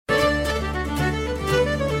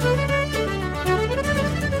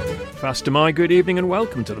Faster my good evening and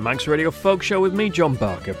welcome to the Manx Radio Folk Show with me, John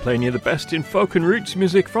Barker, playing you the best in folk and roots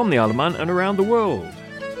music from the Isle of Man and around the world.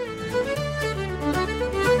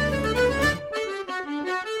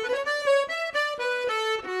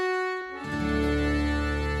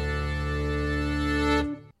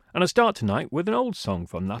 And I start tonight with an old song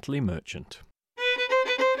from Natalie Merchant.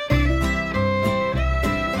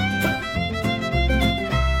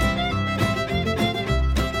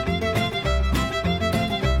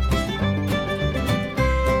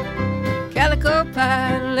 Calico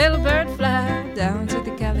pie, little bird fly down to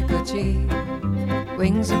the calico tree.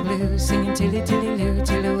 Wings of blue, singing tilly tilly loo,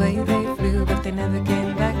 till away they flew, but they never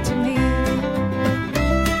came back to me.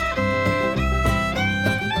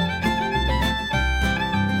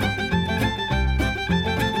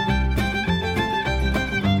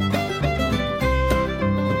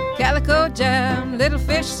 Calico jam, little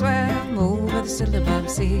fish swam over the Syllabub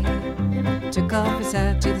Sea. Took off his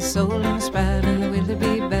hat to the soul and the spat and the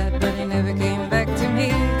willoughby bat, but he never came back to me.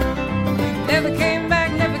 Never came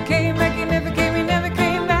back, never came back, he never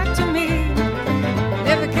came back to me.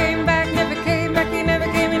 Never came back, never came back, he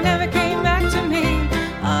never came back to me.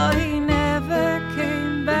 Oh, he never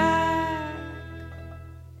came back.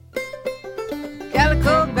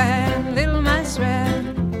 Calico band, little mice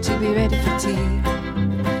ran to be ready for tea.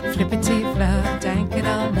 Flippity flop, drank it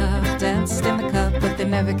all up, danced in the cup, but they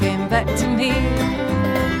never came back to me.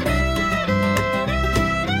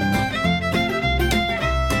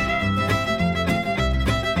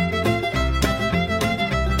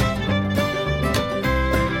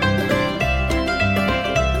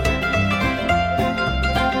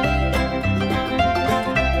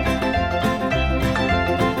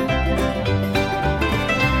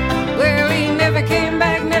 Well, he never came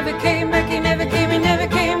back, never came back, he never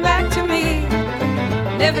came back to me.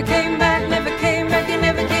 Never came back, never came back, he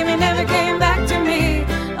never came back to me.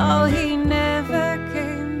 Oh, he never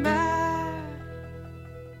came back.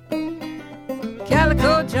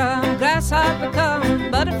 Calico drum, grasshopper come,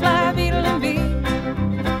 butterfly, beetle and bee.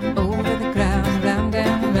 Over the ground, round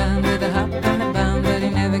and round, with a hop and a bound, but he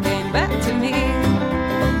never came back to me.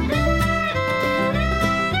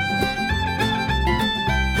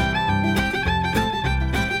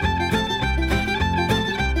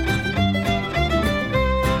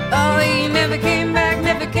 Oh, he never came back,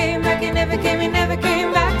 never came back, he never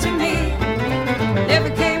came back to me. Never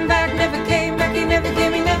came back, never came back, he never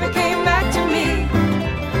came back to me.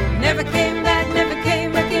 Never came back, never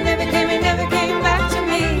came back, he never came back to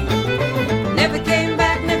me. Never came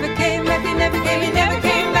back, never came back, he never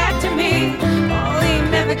came back to me. Oh, he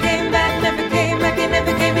never came back, never came back, he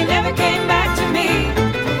never came back to me.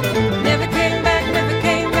 Never came back, never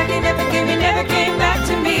came back, he never came back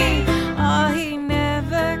to me. Oh, he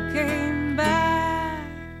never came back.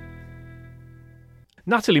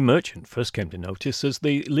 Natalie Merchant first came to notice as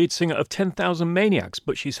the lead singer of 10,000 Maniacs,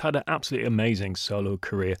 but she's had an absolutely amazing solo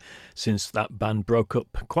career since that band broke up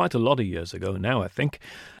quite a lot of years ago now, I think.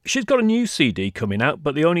 She's got a new CD coming out,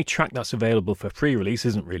 but the only track that's available for pre-release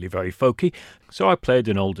isn't really very folky, so I played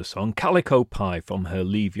an older song, Calico Pie, from her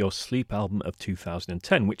Leave Your Sleep album of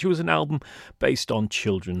 2010, which was an album based on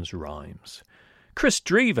children's rhymes. Chris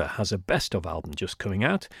Drever has a best-of album just coming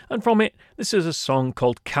out, and from it, this is a song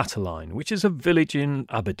called Cataline, which is a village in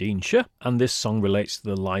Aberdeenshire, and this song relates to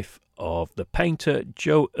the life of the painter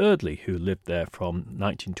Joe Eardley, who lived there from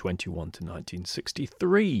 1921 to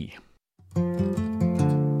 1963.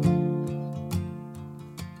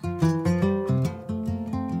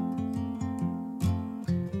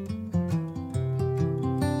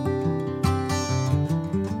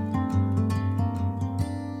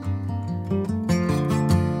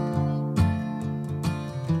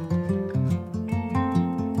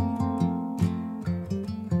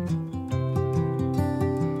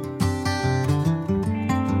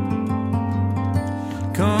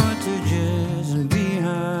 Cottages and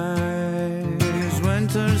beehives,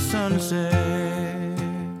 winter sunset,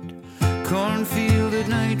 cornfield at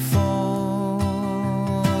nightfall,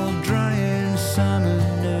 drying salmon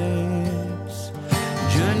nets,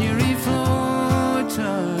 January flow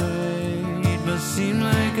tide must seem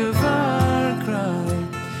like a far cry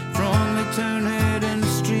from the townhead and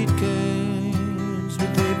street kids,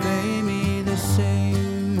 but they pay me the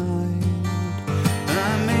same mind, and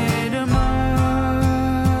I made a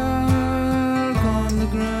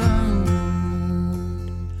ground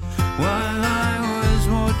while I was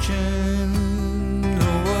watching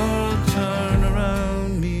the world turn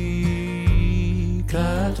around me.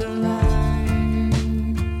 Cataline,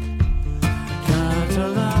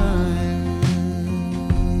 Cataline,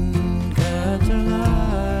 Cataline.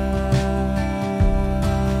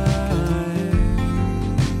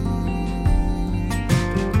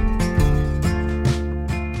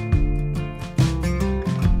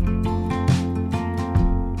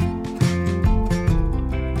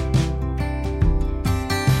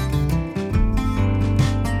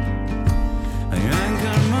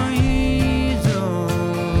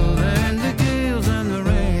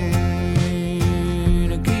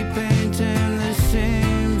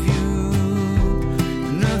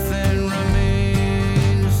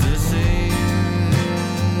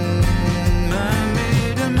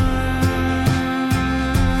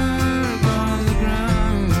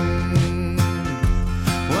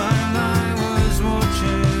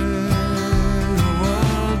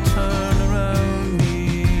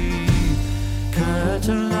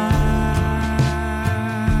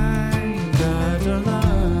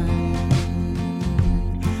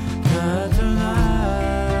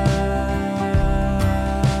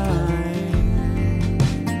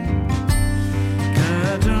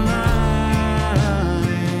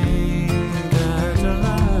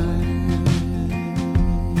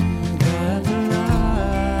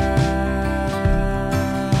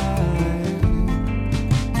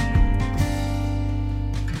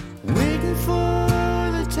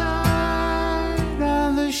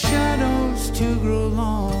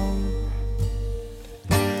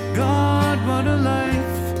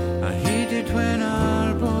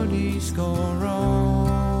 things go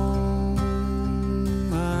wrong.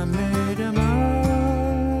 I made a mark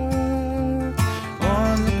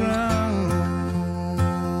on the ground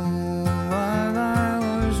while I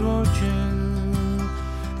was watching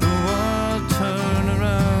the world turn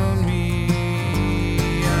around me.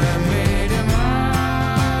 I made a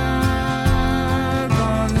mark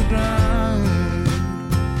on the ground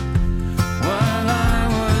while I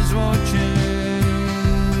was watching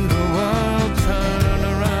the world turn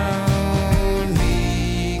around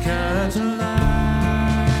me. Cataline,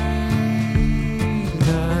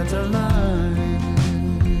 Cataline,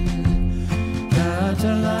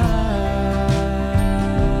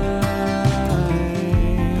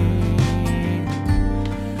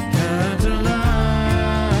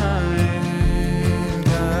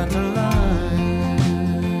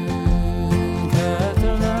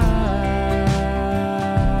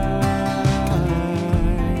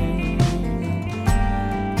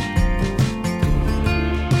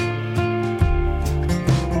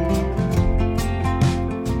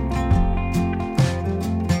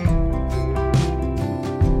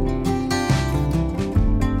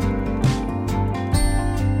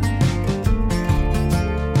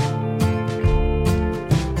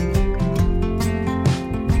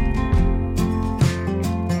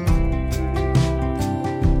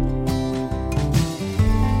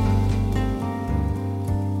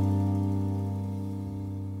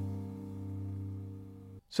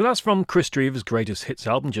 So that's from Chris Drever's Greatest Hits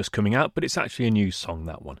album just coming out, but it's actually a new song,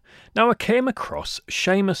 that one. Now I came across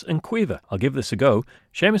Seamus and Quiver. I'll give this a go.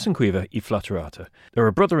 Seamus and Quiver I Flatterata. They're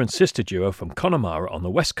a brother and sister duo from Connemara on the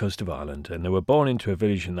west coast of Ireland, and they were born into a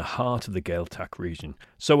village in the heart of the Gaeltacht region,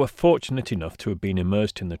 so were fortunate enough to have been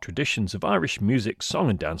immersed in the traditions of Irish music, song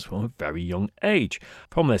and dance from a very young age.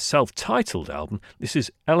 From their self-titled album, this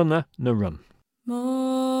is Eleanor na Run.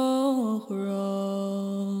 Morgon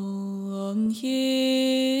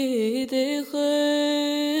hidegen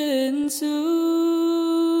zu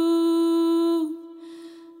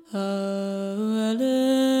Eleanor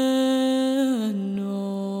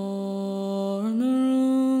na Run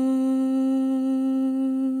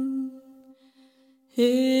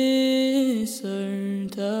Iser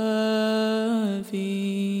Tavi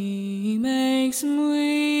makes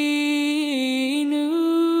me new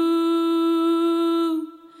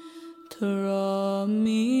Tra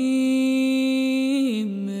me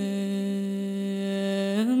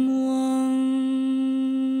men one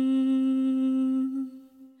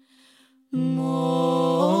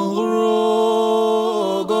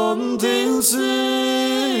Morgon til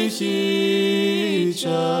sich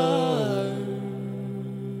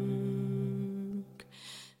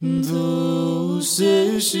Du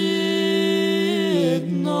sich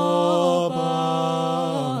no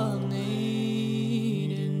banin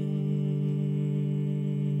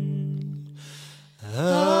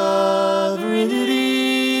Every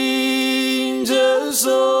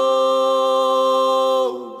so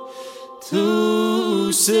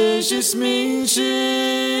Tu sich min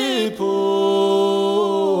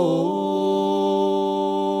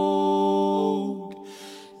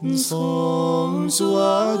Song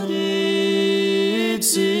suarit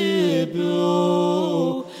sibyo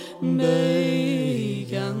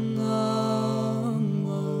began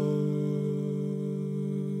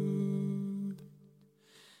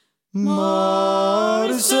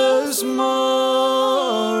Marses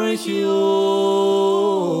marchio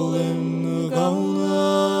in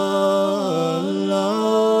gala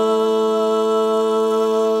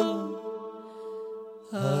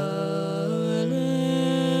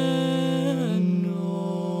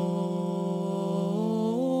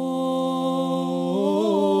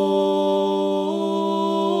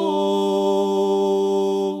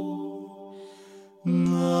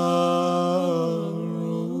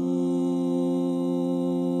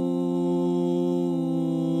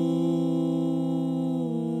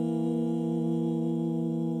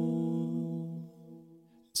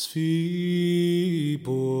Svi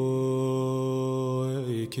boy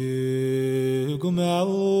ke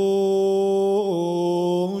gumalo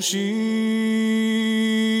shi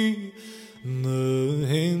ne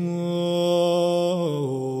heng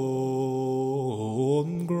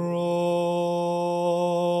on gro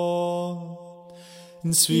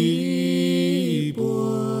Svi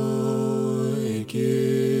boy ke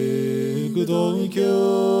gudoy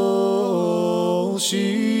kyo shi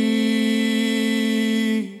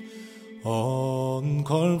on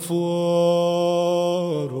call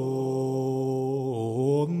for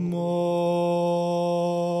mos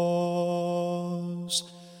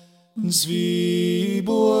Svi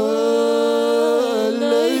boy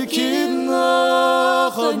lekin na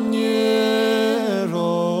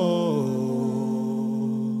khanyero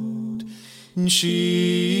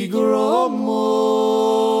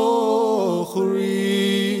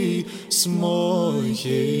Shigromochri smoychak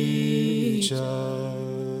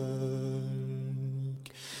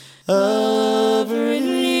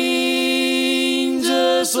Everything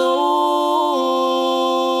just song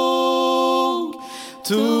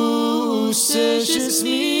Tu seshes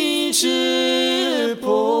me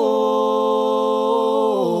chipog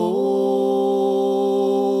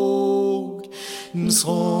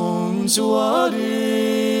Nsrom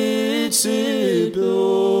suarit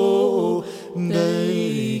sipyo Begamamon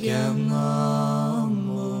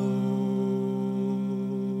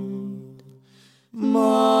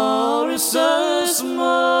Marisas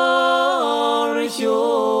Maricholen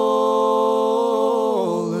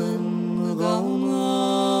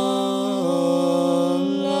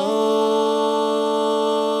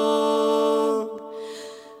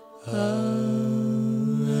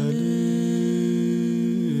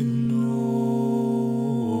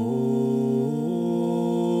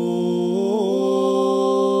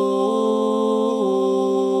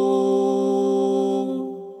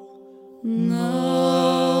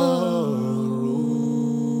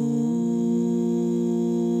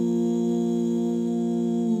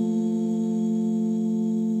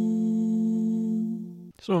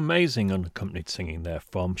Some amazing unaccompanied singing there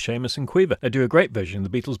from Seamus and Queever. They do a great version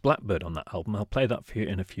of the Beatles' Blackbird on that album. I'll play that for you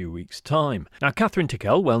in a few weeks' time. Now, Kathryn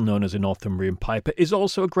Tickell, well known as a Northumbrian piper, is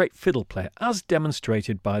also a great fiddle player, as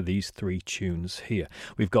demonstrated by these three tunes here.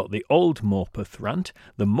 We've got the Old Morpeth Rant,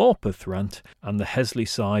 the Morpeth Rant, and the Hesley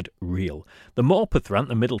Side Reel. The Morpeth Rant,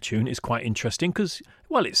 the middle tune, is quite interesting because,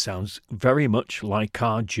 well, it sounds very much like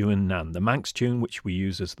our Dew and Nan, the Manx tune which we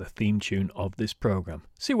use as the theme tune of this programme.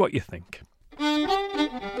 See what you think.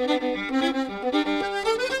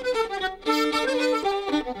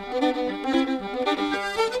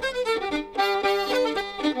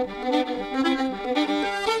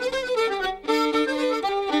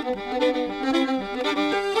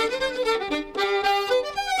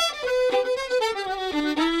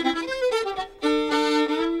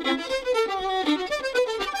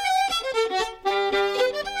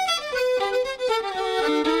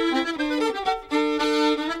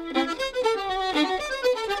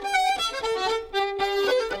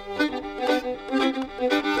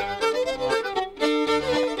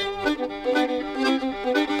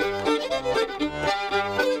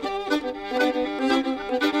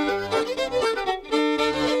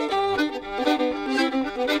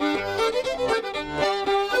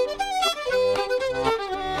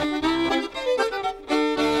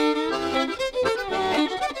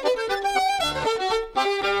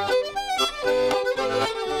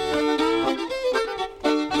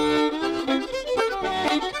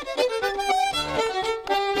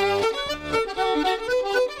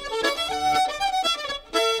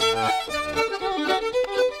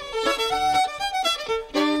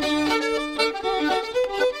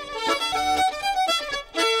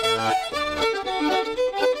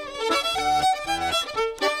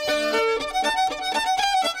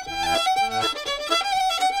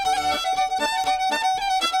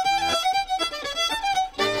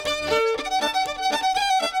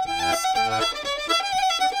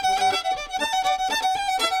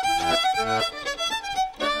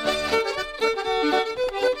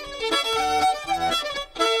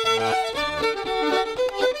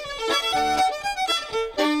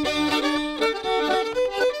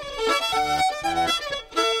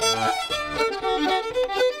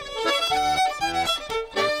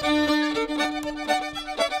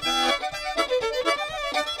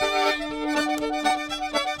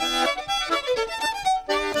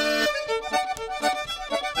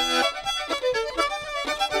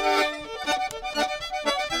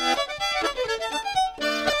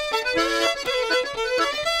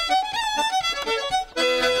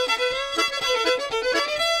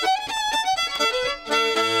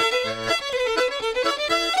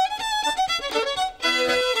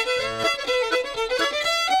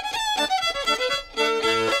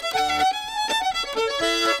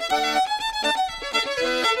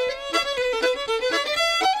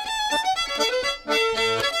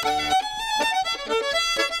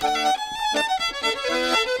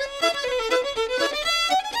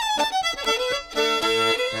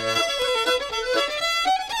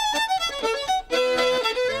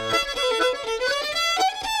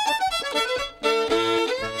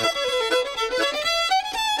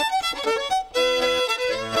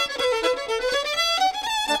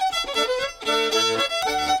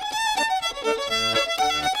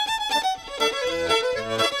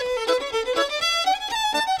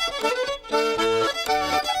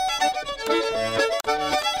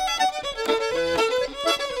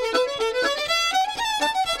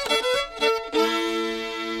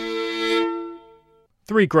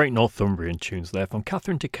 Three great Northumbrian tunes there from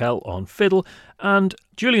Kathryn Tickell on fiddle and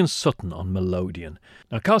Julian Sutton on melodeon.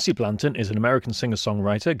 Now, Carsie Blanton is an American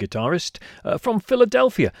singer-songwriter, guitarist from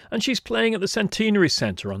Philadelphia, and she's playing at the Centenary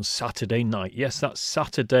Centre on Saturday night. Yes, that's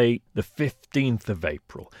Saturday the 15th of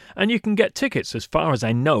April. And you can get tickets, as far as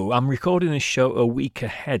I know. I'm recording this show a week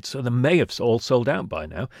ahead, so they may have all sold out by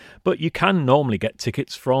now. But you can normally get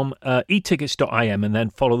tickets from etickets.im and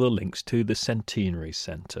then follow the links to the Centenary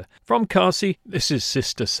Centre. From Carsie, this is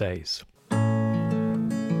Sister Says.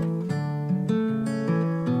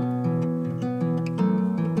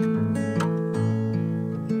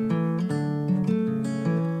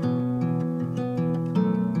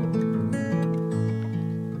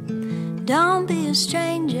 Don't be a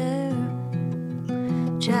stranger,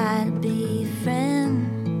 try to be a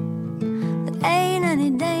friend. There ain't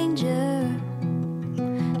any danger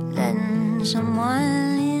letting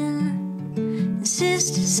someone in. And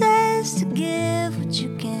sister says to give what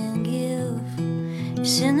you can give.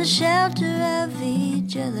 It's in the shelter of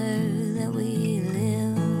each other that we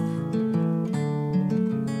live.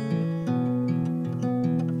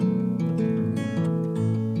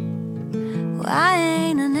 Well, I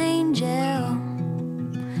ain't an angel,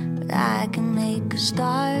 but I can make a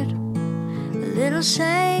start, a little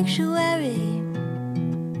sanctuary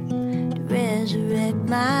to resurrect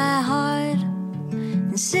my heart.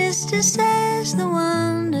 And sister says the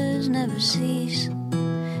wonders never cease.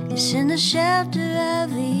 It's in the shelter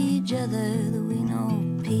of each other that we know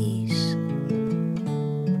peace.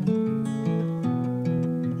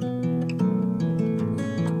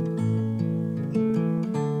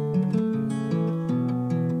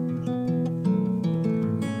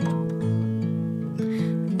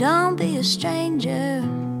 Don't be a stranger,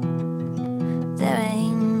 there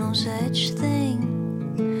ain't no such thing.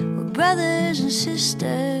 We're brothers and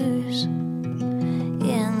sisters in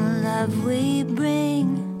the love we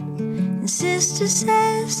bring. And sister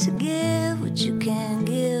says to give what you can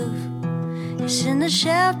give. It's in the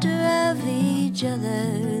shelter of each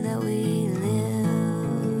other that we live.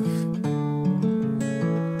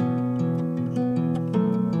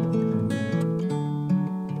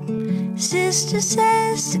 Sister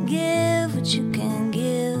says to give what you can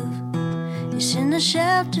give. It's in the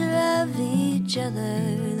shelter of each other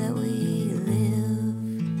that we live.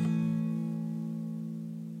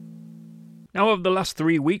 Now, over the last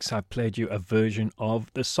 3 weeks, I've played you a version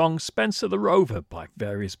of the song Spencer the Rover by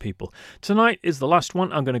various people. Tonight is the last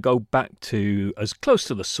one. I'm going to go back to as close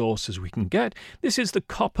to the source as we can get. This is the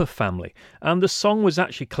Copper Family, and the song was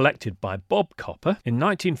actually collected by Bob Copper in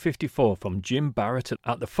 1954 from Jim Barrett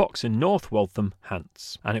at the Fox in North Waltham,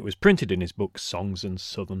 Hants, and it was printed in his book Songs and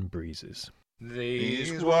Southern Breezes.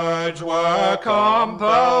 These words were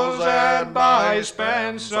composed by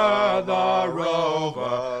Spencer the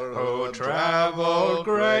Rover, who travelled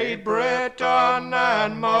Great Britain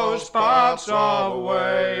and most parts of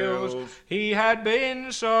Wales. He had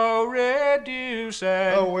been so reduced,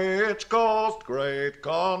 which caused great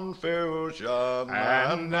confusion,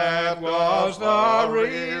 and that was the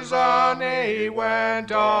reason he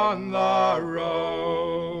went on the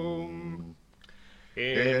road.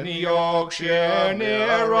 In Yorkshire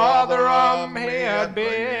near Rotherham he had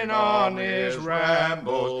been on his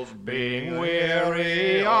rambles. Being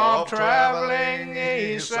weary of travelling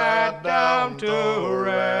he sat down to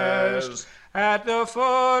rest. At the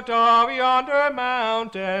foot of yonder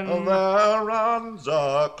mountain there runs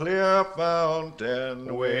a clear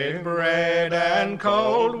fountain, with bread and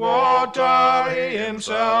cold water he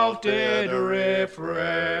himself did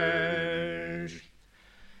refresh.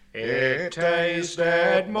 It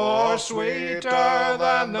tasted more sweeter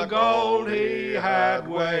than the gold he had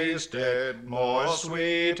wasted, more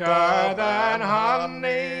sweeter than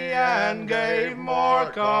honey, and gave more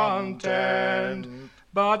content.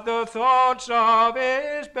 But the thoughts of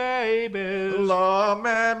his babies,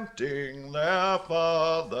 lamenting their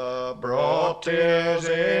father, brought tears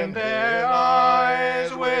in their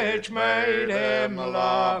eyes, which made him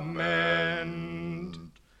lament.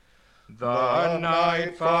 The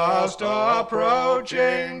night fast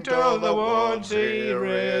approaching, to the woods he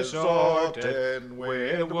resorted,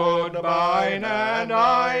 with woodbine and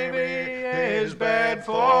ivy his bed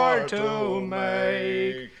for to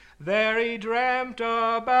make. There he dreamt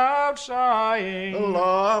about sighing,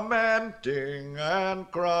 lamenting and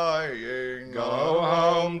crying, go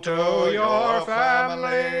home to your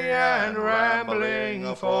family and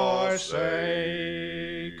rambling forsake.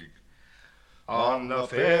 On the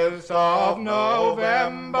 5th of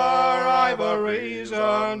November I've a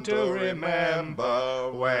reason to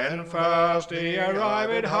remember, when first he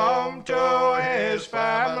arrived home to his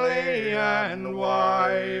family and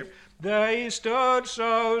wife. They stood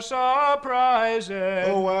so surprised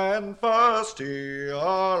When first he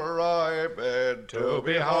arrived to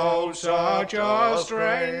behold such a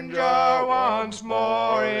stranger once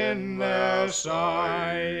more in their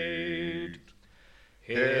sight.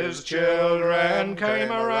 His children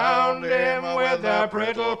came around him with their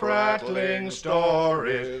prittle-prattling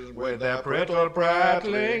stories, with their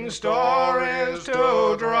prittle-prattling stories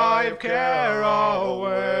to drive care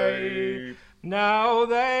away. Now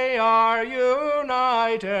they are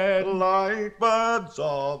united, like birds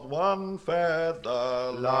of one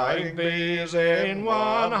feather, like bees in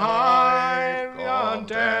one hive,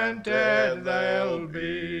 contented they'll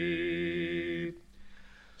be.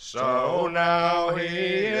 So now he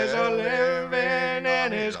is a-living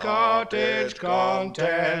in his cottage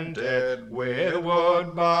contented, with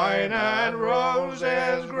woodbine and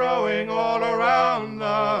roses growing all around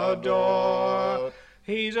the door.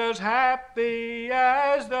 He's as happy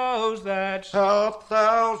as those that have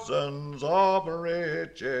thousands of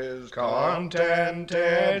riches.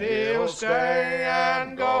 Contented he'll stay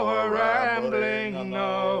and go a-rambling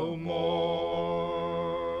no more.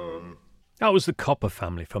 That was the Copper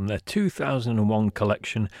Family from their 2001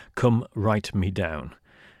 collection, Come Write Me Down.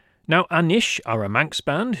 Now, Anish are a Manx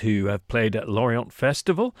band who have played at Lorient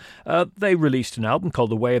Festival. They released an album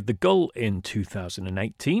called The Way of the Gull in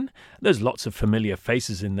 2018. There's lots of familiar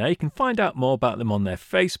faces in there. You can find out more about them on their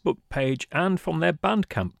Facebook page and from their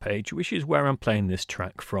Bandcamp page, which is where I'm playing this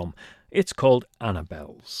track from. It's called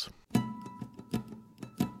Annabelle's.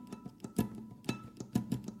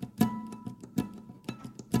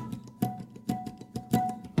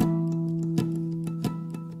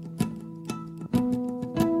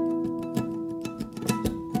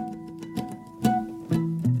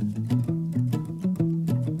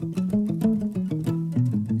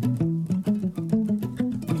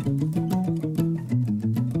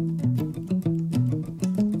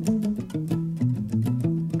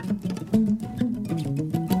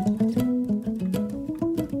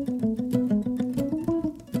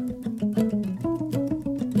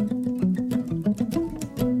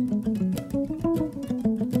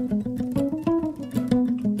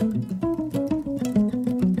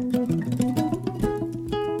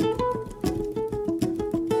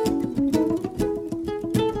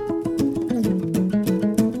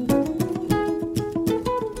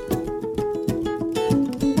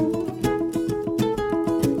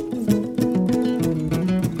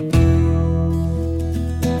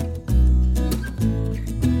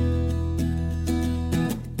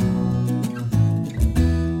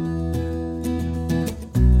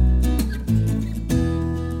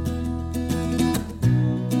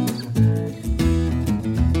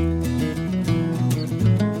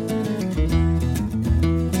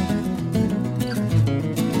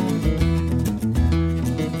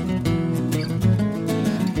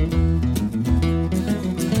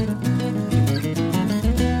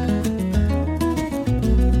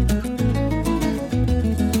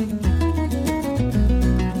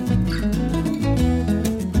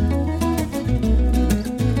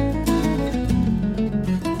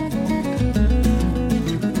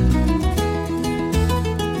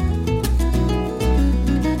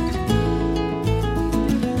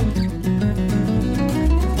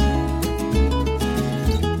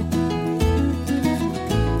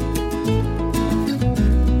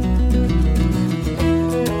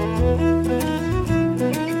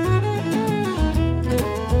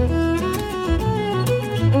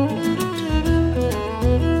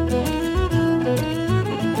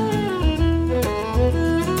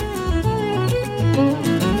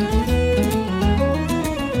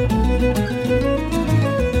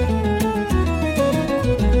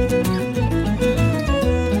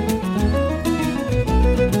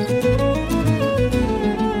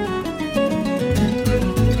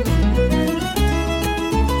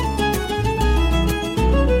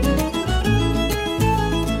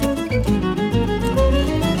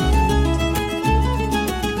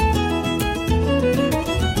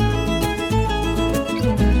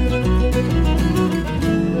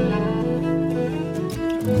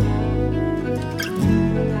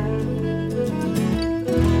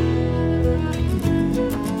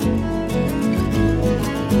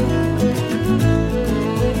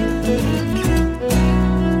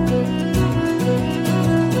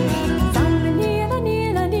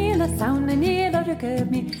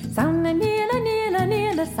 Sound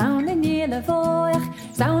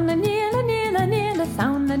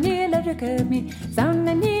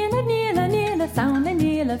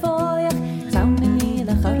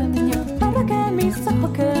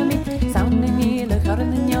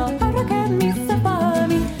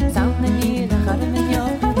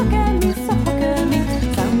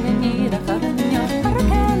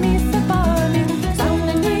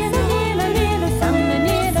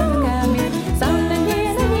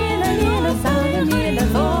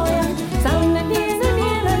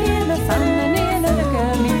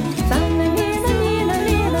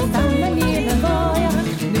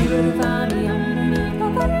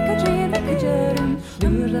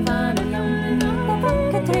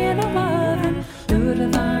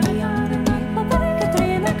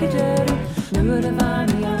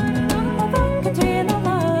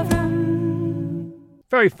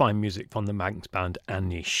Very fine music from the Manx band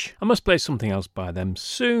Anish. I must play something else by them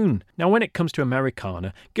soon. Now, when it comes to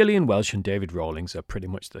Americana, Gillian Welch and David Rawlings are pretty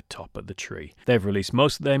much the top of the tree. They've released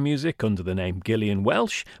most of their music under the name Gillian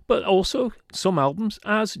Welch, but also some albums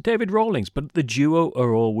as David Rawlings, but the duo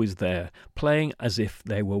are always there, playing as if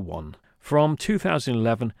they were one. From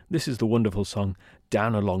 2011, this is the wonderful song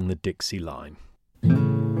Down Along the Dixie Line.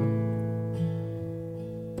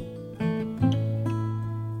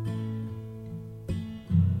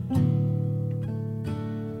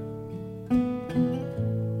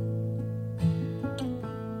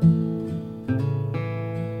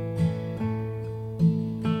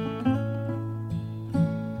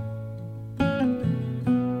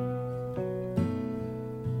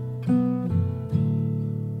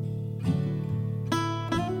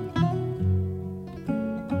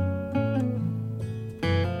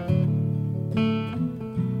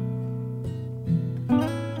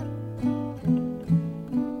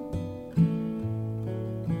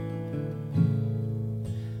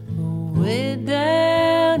 Way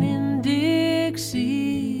down in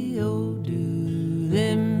Dixie, oh, do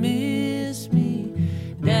they miss me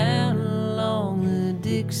down along the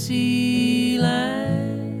Dixie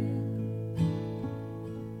line?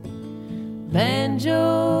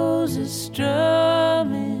 Banjos are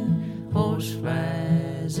strumming, horse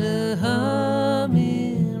flies are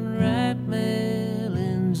humming, ripe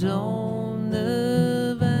melons on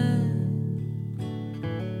the vine.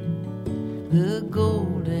 The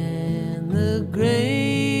golden the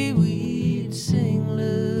gray weed sing,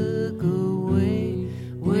 look away,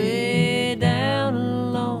 way down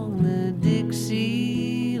along the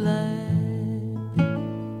Dixie line.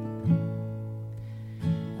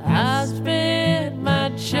 I spent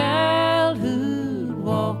my childhood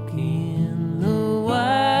walking the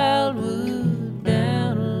wildwood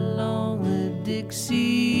down along the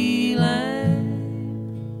Dixie line.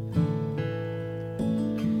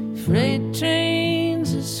 Freight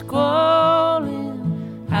trains are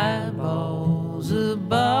squalling, eyeballs are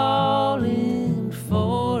bawling,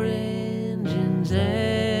 4 engines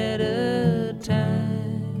at a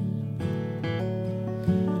time.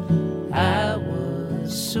 I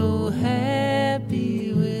was so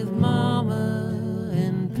happy with Mama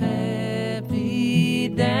and Pappy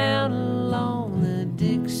down along the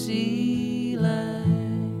Dixie line.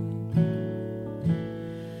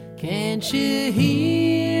 Can't you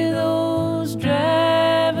hear those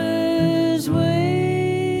drivers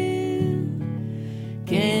wail?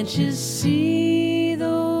 Can't you see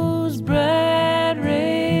those bright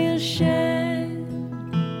rails shine?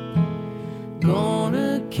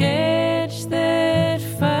 Gonna catch that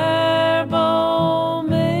fireball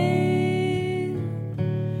mail,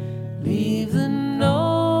 leave the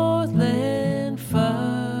Northland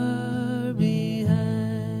far behind.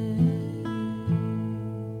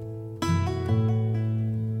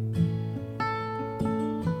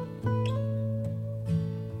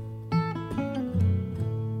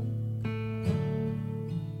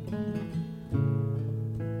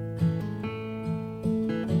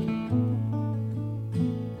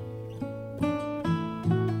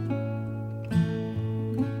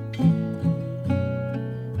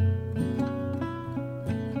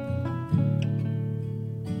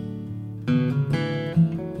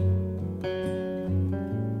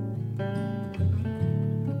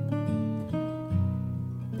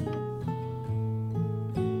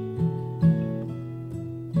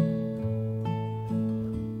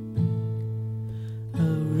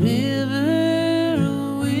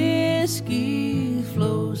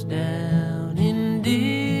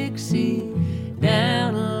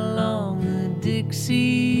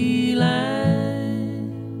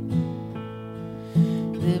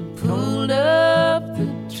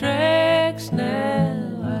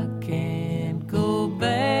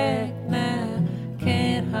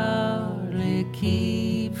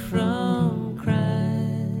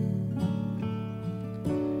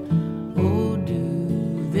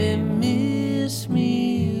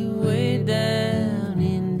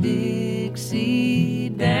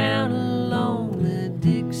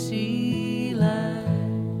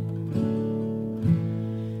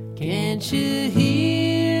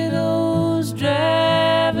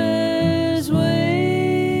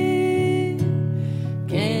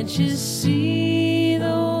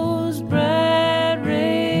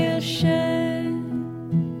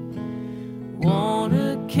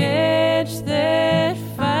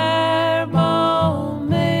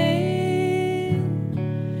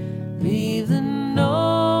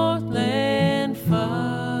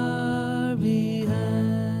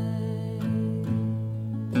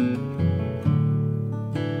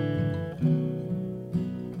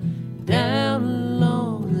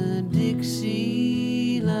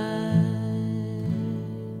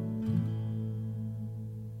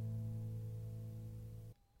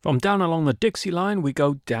 From down along the Dixie line, we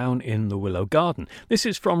go down in the Willow Garden. This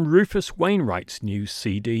is from Rufus Wainwright's new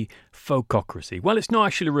CD, Folkocracy. Well, it's not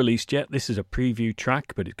actually released yet. This is a preview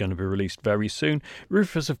track, but it's going to be released very soon.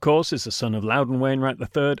 Rufus, of course, is the son of Loudon Wainwright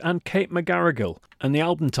III and Kate McGarrigle, and the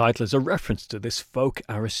album title is a reference to this folk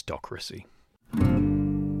aristocracy.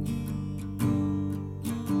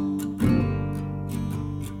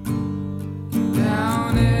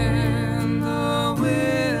 Down in the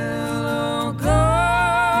Willow Garden,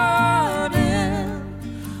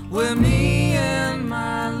 where me and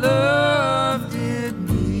my love did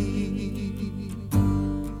meet,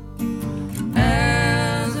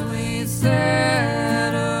 as we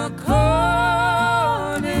sat a-courting,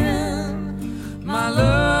 my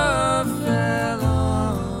love fell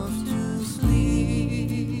off to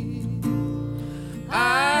sleep.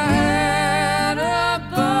 I had a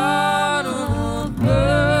bottle of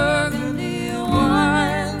burgundy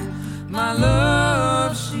wine, my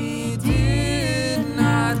love she did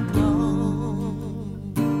not know,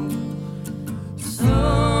 so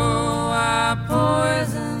I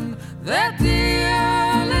poisoned that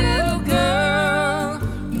dear little girl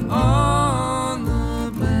on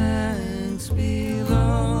the banks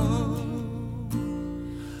below.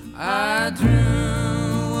 I drew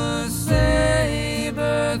a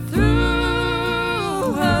saber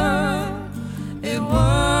through her, it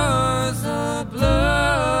was a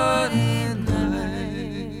bloody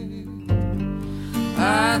night.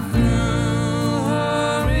 I threw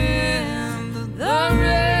her into the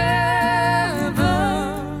river,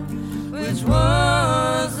 which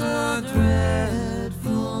was a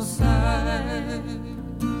dreadful sight.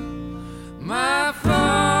 My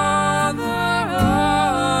father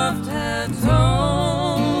oft had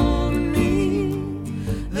told me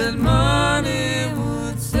that money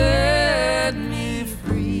would set me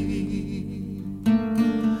free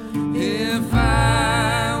if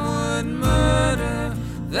I would murder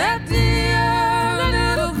that dear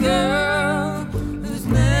little girl whose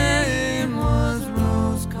name was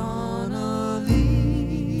Rose Connolly.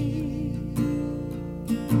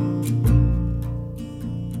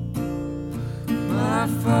 My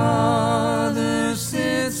father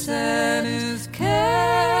sits at his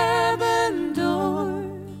cabin door,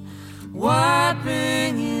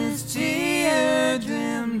 wiping his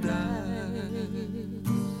tear-dimmed eyes,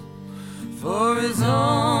 for his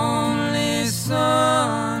only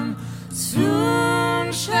son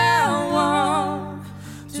soon shall walk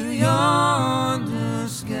to yonder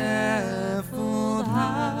scaffold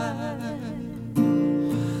high.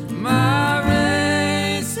 My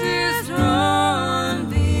race is run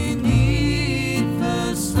beneath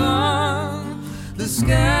the sun, the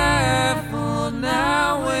scaffold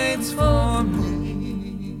now waits for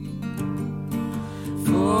me,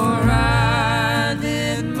 for I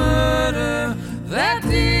did murder that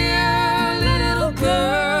dear little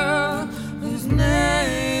girl whose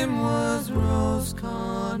name was Rose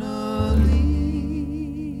Connolly.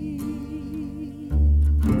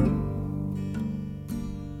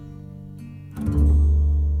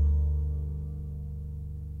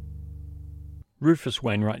 Rufus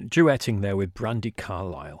Wainwright duetting there with Brandi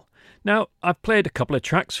Carlile. Now, I've played a couple of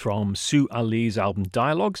tracks from Sue Ali's album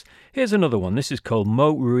Dialogues. Here's another one. This is called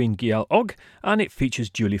Mo Ruin Gial Og, and it features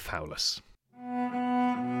Julie Fowlis.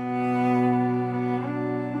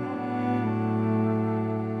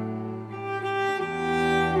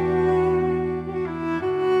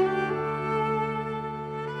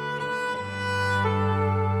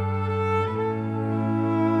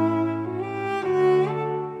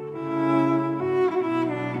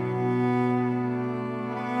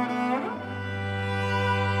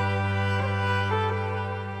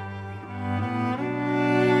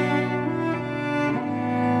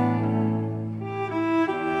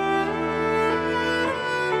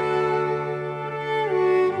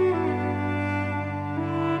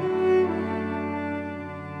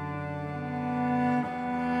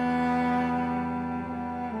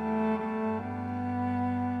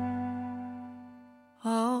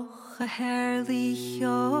 A herrlich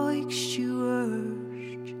oig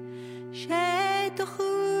stewart, shed the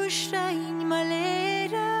hushrain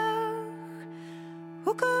malerach,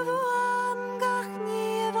 hukavum gach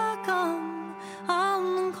nievakam,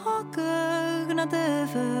 an hokkag na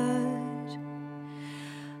devet.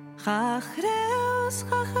 Chachreus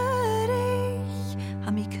chacherich,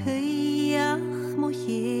 hamikuyach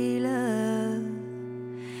mochile,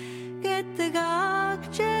 get the gach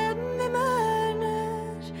jem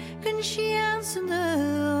Conscience in the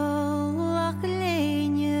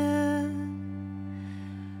Lacalenia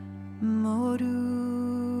Morun.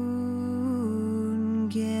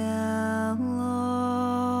 'Cause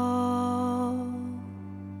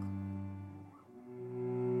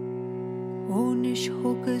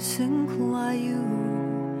Synclayu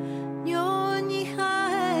Nyoni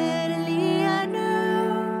Lianu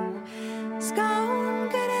Scoun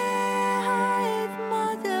Gare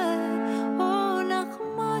Mother Onach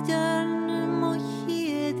Modern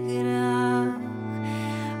Mohid Gra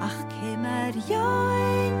Ach Kemer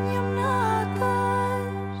Yoin Yamnatar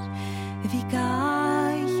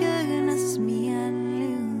Vigayen Asmian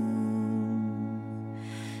Lu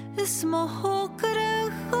Ismohokere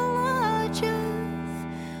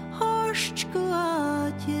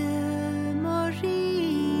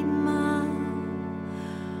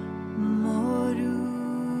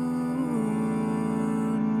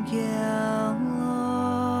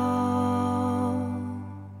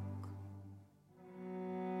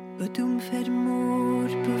Bedum vermoor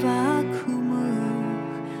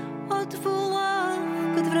bewakumug Od volach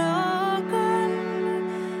gedvragen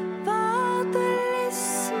Vadelis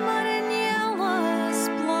maar in jelas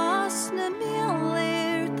plasne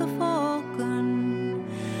meeleer te fokken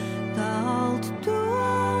Daalt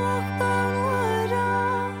toalach dan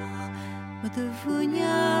warach Met de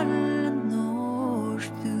vunjaren noors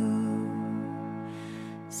toe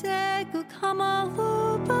Zeg ook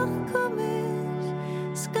hamalubach kumir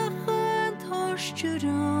Skachend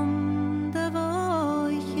horsturum da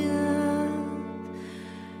voyet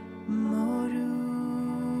Morun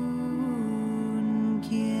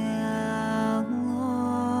gialog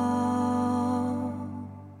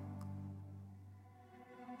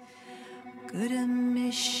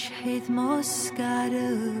Guramish heid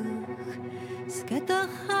moskarug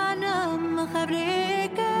Sketach hanam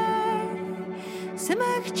chavreger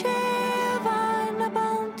Simach chevan a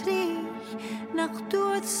bountrich Nach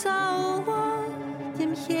dood sauer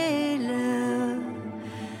dem hele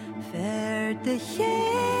Ver de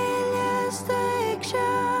hele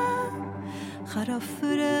steksha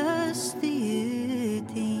Garafurus die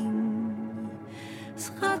ting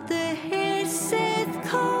Schat de heer zit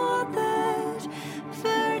kader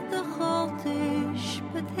Ver de galtisch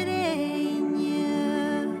betrenje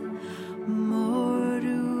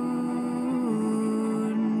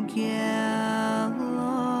Morun gialog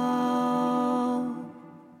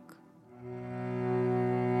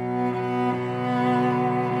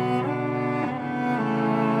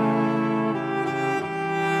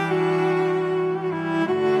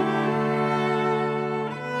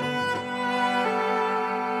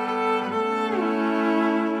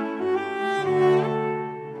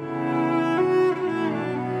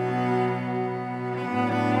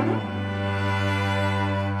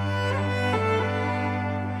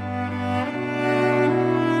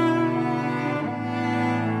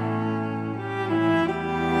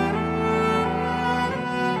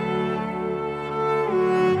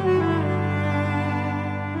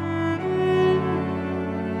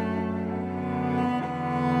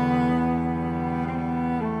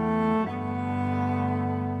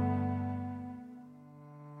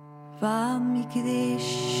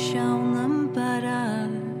Gdish shaunam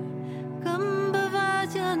parar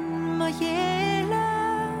Gambavajan mahela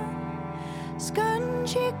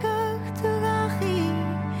Skanjikach tugachi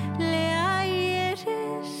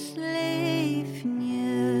Leaieris leifnius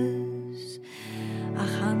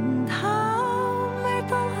Achand hamer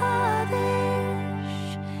tal hadish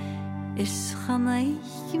Is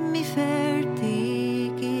chanaich mi fertigish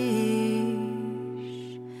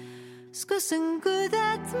Skussen good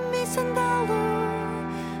at mi sandalu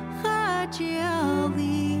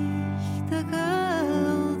Gajialich de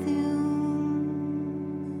galdium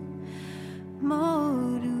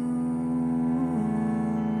Morun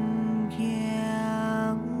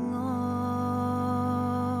gialog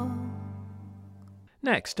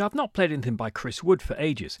Next, I've not played anything by Chris Wood for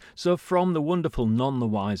ages, so from the wonderful None the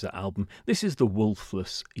Wiser album, this is The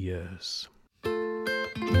Wolfless Years.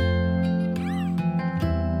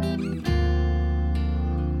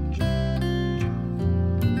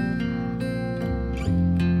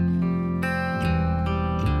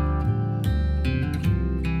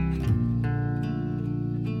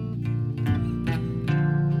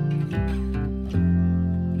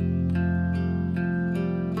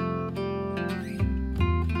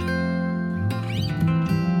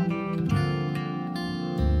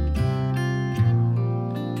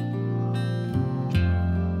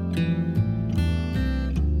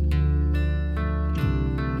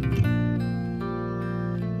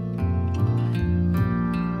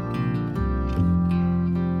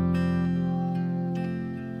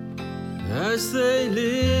 As they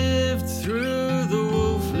lived through the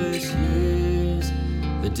wolfless years,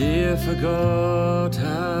 the deer forgot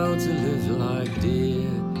how to live like deer.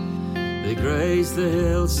 They grazed the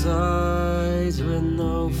hillsides with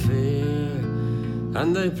no fear,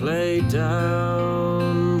 and they played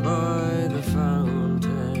down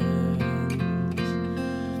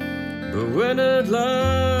When at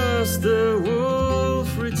last the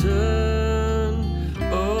wolf returned,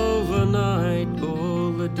 overnight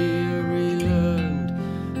all the deer relearned,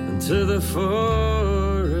 and to the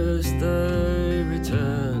forest they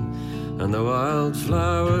returned, and the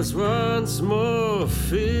wildflowers once more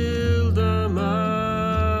filled the mountains.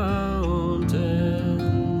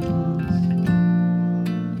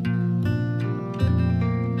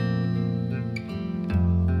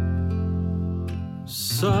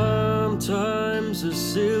 Sometimes a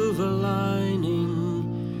silver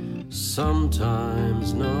lining,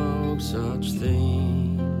 sometimes no such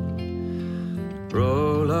thing.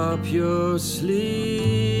 Roll up your sleeves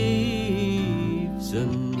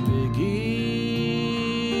and begin.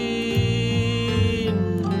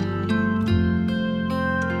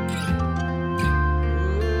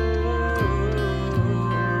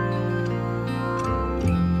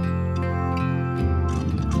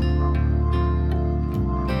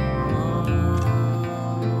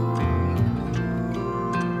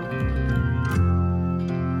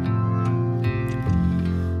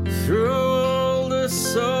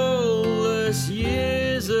 Soulless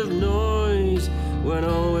years of noise, when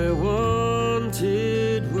all we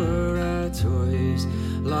wanted were our toys,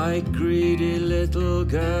 like greedy little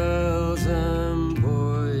girls and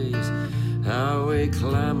boys, how we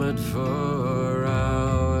clamoured for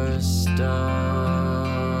our stuff.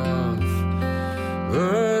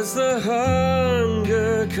 As the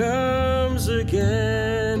hunger comes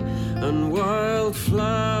again and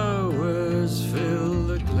wildflowers fill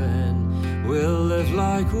the glen, we'll live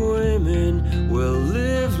like women, we'll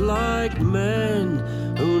live like men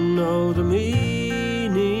who know the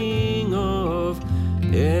meaning of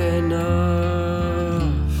enough.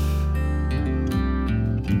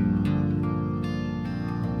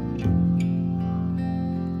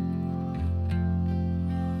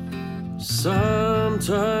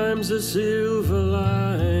 Sometimes a silver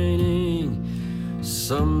lining,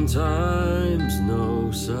 sometimes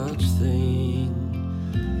no such thing.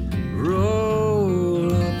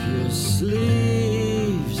 Roll up your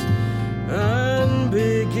sleeves and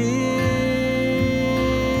begin.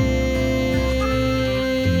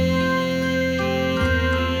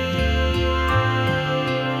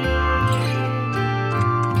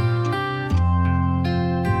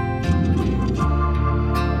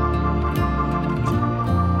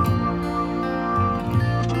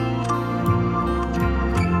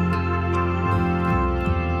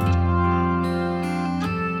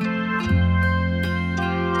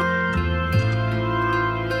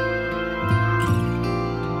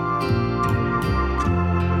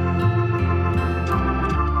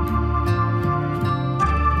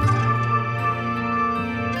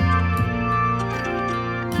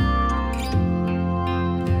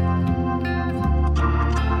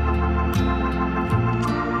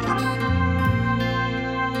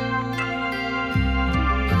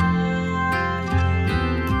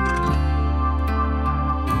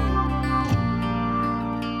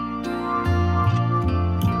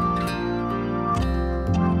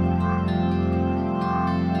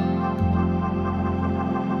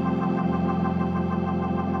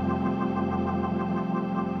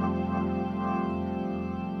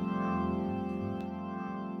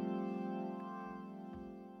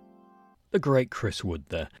 The great Chris Wood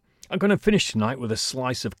there. I'm going to finish tonight with a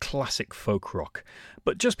slice of classic folk rock.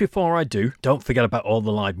 But just before I do, don't forget about all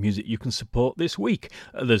the live music you can support this week.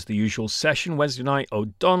 There's the usual session, Wednesday night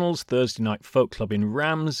O'Donnell's, Thursday night Folk Club in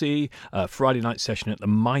Ramsey, Friday night session at the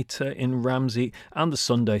Mitre in Ramsey, and the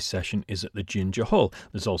Sunday session is at the Ginger Hall.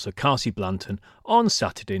 There's also Carsie Blanton on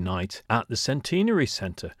Saturday night at the Centenary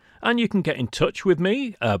Centre. And you can get in touch with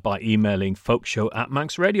me by emailing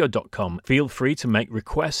folkshow@manxradio.com. Feel free to make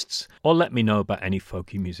requests or let me know about any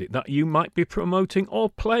folky music that you might be promoting or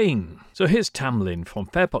playing. So here's Tamlin from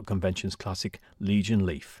Fairport Convention's classic Legion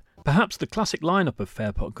Leaf. Perhaps the classic lineup of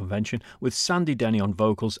Fairport Convention, with Sandy Denny on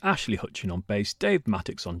vocals, Ashley Hutchin on bass, Dave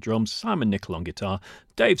Mattox on drums, Simon Nicol on guitar,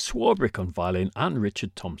 Dave Swarbrick on violin, and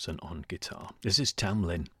Richard Thompson on guitar. This is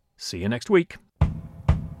Tamlin. See you next week.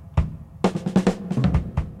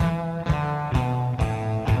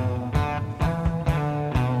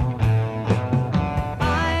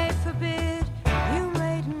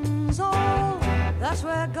 That's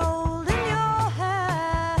where gold in your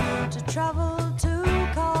hair to travel to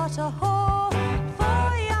Carter Hall,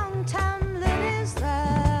 for young Tamlin is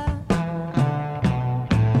there.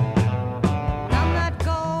 None that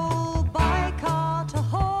go by Carter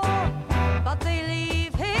Hall, but they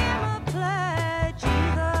leave him a pledge,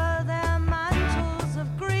 either their mantles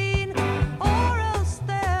of green or else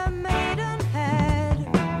their maidenhead.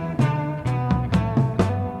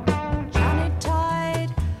 Janet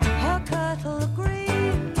tied her kirtle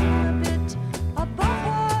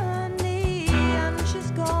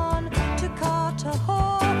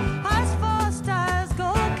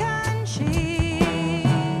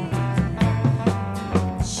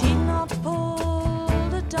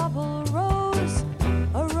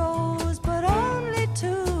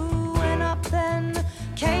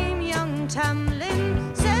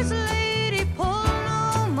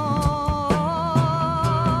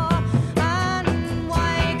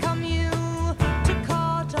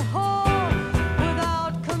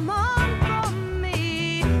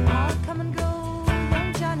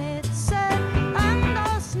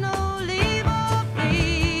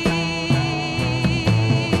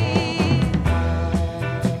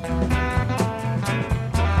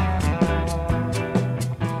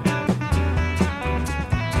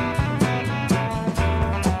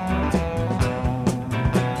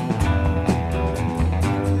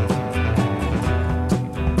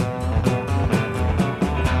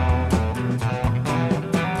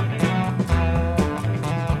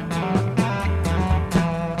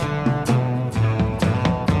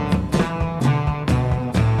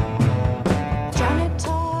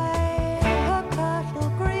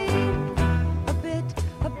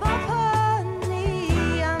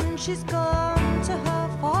she's gone to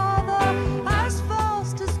her father as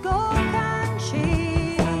fast as go can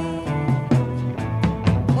she.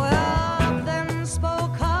 Well, then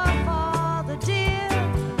spoke her father dear,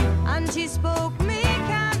 and he spoke meek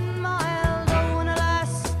and mild. Oh, and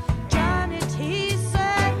alas, Janet, he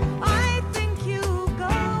said, I think you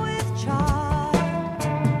go with child.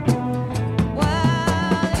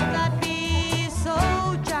 Well, if that be so,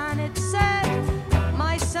 Janet said,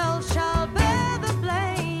 myself shall bear the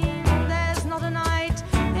blame. There's not a night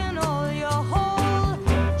in all your hall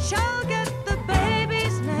shall get the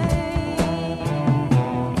baby's name.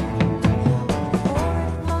 For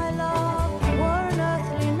if my love were an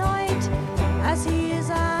earthly knight, as he is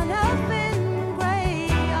an elfin grey,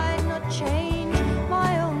 I'd not change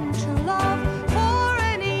my own true love for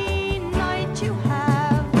any knight you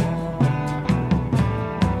have.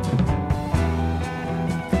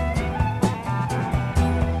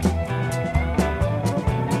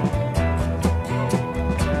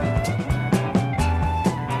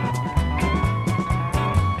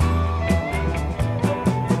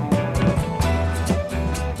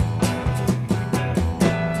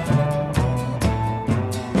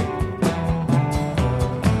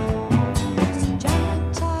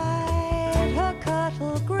 Janet tied her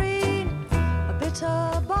kirtle green a bit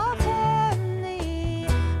above her knee,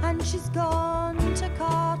 and she's gone to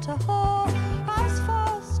Carterhaugh as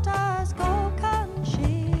fast as go can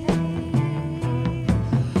she.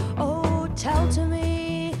 Oh, tell to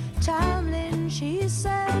me, Tamlin, she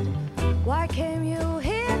said, why came you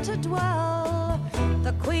here to dwell?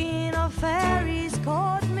 The Queen of Fairies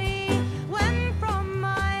caught me when from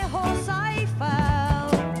my horse I fell.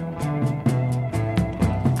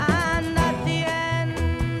 And at the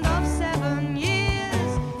end of 7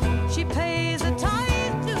 years, she pays a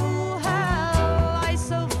tithe to hell. I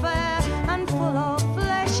so fair and full of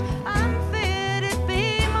flesh, and feared it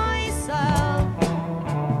be myself.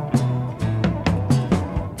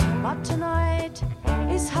 But tonight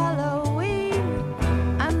is Halloween,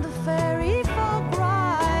 and the fairy folk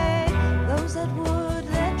ride those that would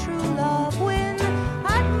their true love win.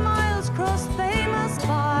 At miles cross they must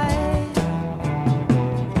bide.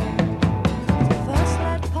 First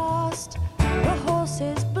let past the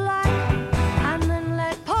horses black, and then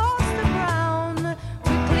let past the brown.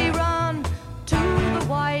 Quickly run to the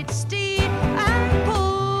white steed and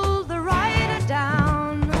pull the rider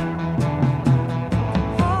down.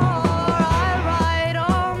 For I'll ride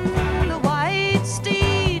on the white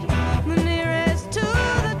steed, the nearest to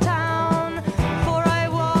the town. For I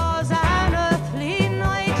was an earthly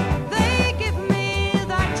knight, they give me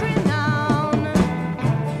that renown.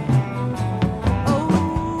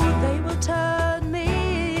 Oh, they will turn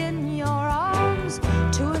me in your arms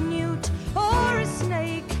to a newt or a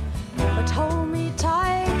snake, but hold me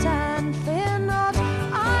tight and fear not,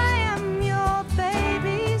 I am your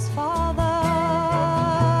baby's father.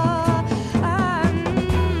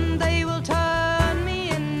 And they will turn me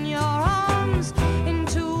in your arms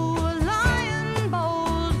into a lion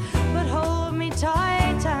bold, but hold me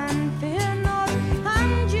tight and fear not,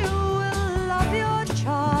 and you will love your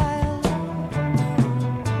child.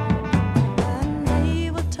 And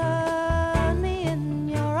they will turn me in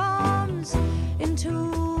your arms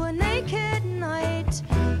into a naked knight,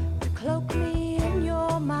 cloak me in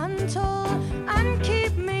your mantle, and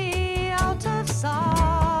keep me out of sight.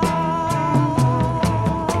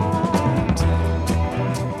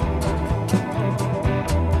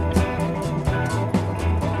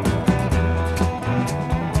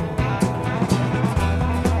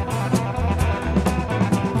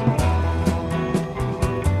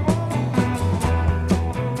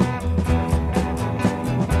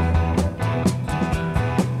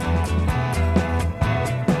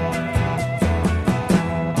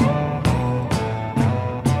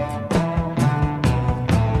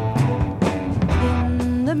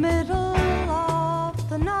 In the middle of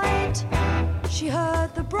the night, she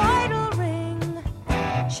heard the bridle ring.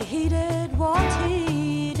 She heeded what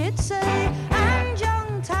he did say,